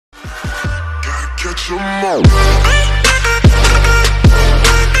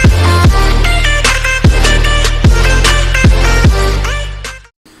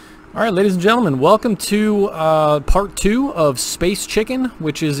Alright, ladies and gentlemen, welcome to part 2 of Space Chicken,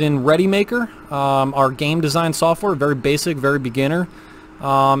 which is in ReadyMaker, our game design software. Very basic, very beginner.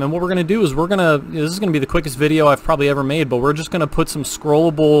 And what we're going to do is this is going to be the quickest video I've probably ever made, but we're just going to put some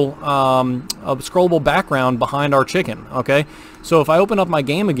scrollable background behind our chicken, okay? So if I open up my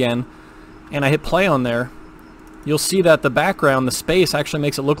game again and I hit play on there, you'll see that the background, the space, actually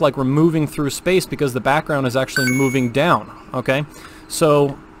makes it look like we're moving through space because the background is actually moving down, okay?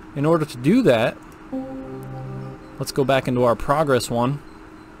 So in order to do that, let's go back into our progress one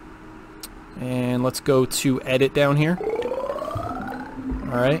and let's go to edit down here.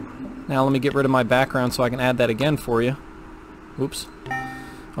 Alright, now let me get rid of my background so I can add that again for you. Oops.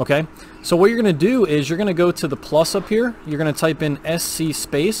 Okay, so what you're going to do is you're going to go to the plus up here. You're going to type in SC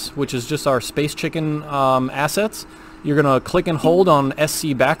space, which is just our Space Chicken assets. You're going to click and hold on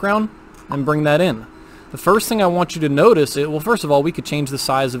SC background and bring that in. The first thing I want you to notice, well, first of all, we could change the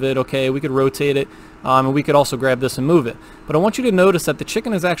size of it, okay, we could rotate it, and we could also grab this and move it. But I want you to notice that the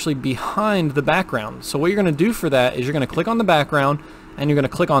chicken is actually behind the background. So what you're going to do for that is you're going to click on the background, and you're going to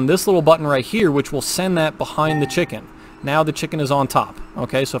click on this little button right here, which will send that behind the chicken. Now the chicken is on top,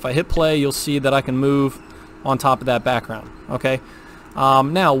 okay, so if I hit play, you'll see that I can move on top of that background, okay.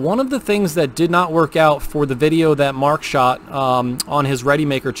 Now, one of the things that did not work out for the video that Mark shot on his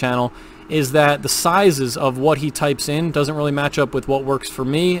ReadyMaker channel is that the sizes of what he types in doesn't really match up with what works for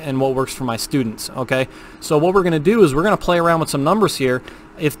me and what works for my students, okay? So what we're going to do is we're going to play around with some numbers here.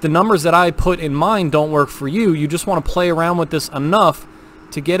 If the numbers that I put in mine don't work for you, you just want to play around with this enough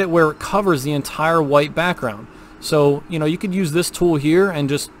to get it where it covers the entire white background. So, you know, you could use this tool here and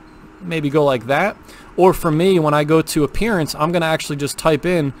just maybe go like that. Or for me, when I go to appearance, I'm going to actually just type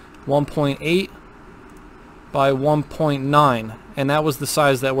in 1.8 by 1.9, and that was the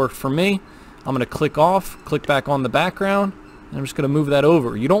size that worked for me. I'm going to click off, click back on the background, and I'm just going to move that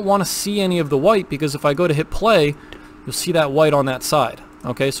over. You don't want to see any of the white because if I go to hit play, you'll see that white on that side.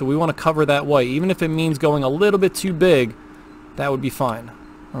 Okay, so we want to cover that white. Even if it means going a little bit too big, that would be fine.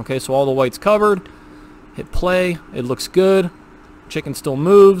 Okay, so all the white's covered. Hit play, it looks good. Chicken still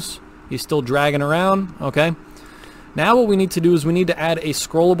moves. He's still dragging around. Okay. Now what we need to do is we need to add a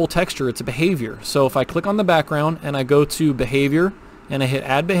scrollable texture. It's a behavior. So if I click on the background and I go to behavior and I hit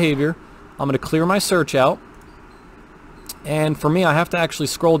add behavior, I'm going to clear my search out. And for me, I have to actually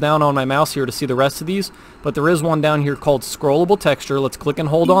scroll down on my mouse here to see the rest of these. But there is one down here called scrollable texture. Let's click and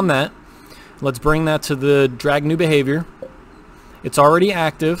hold on that. Let's bring that to the drag new behavior. It's already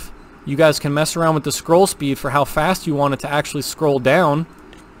active. You guys can mess around with the scroll speed for how fast you want it to actually scroll down.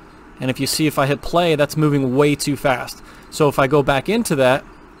 And if you see, if I hit play, that's moving way too fast. So if I go back into that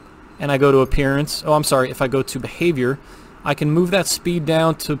and I go to appearance, if I go to behavior, I can move that speed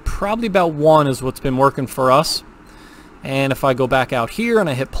down to probably about 1 is what's been working for us. And if I go back out here and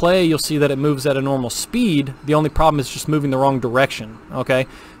I hit play, you'll see that it moves at a normal speed. The only problem is just moving the wrong direction. Okay,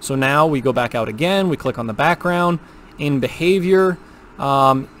 so now we go back out again, we click on the background. In behavior,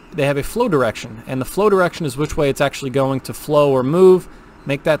 they have a flow direction, and the flow direction is which way it's actually going to flow or move.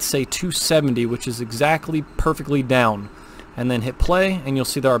 Make that say 270, which is exactly perfectly down. And then hit play, and you'll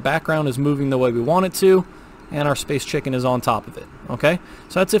see that our background is moving the way we want it to, and our Space Chicken is on top of it. Okay,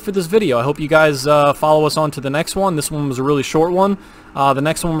 so that's it for this video. I hope you guys follow us on to the next one. This one was a really short one. The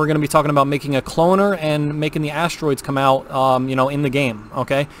next one we're going to be talking about making a cloner and making the asteroids come out, you know, in the game.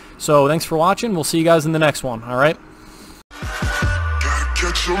 Okay, so thanks for watching. We'll see you guys in the next one. All right. Gotta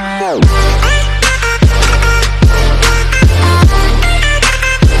catch 'em all.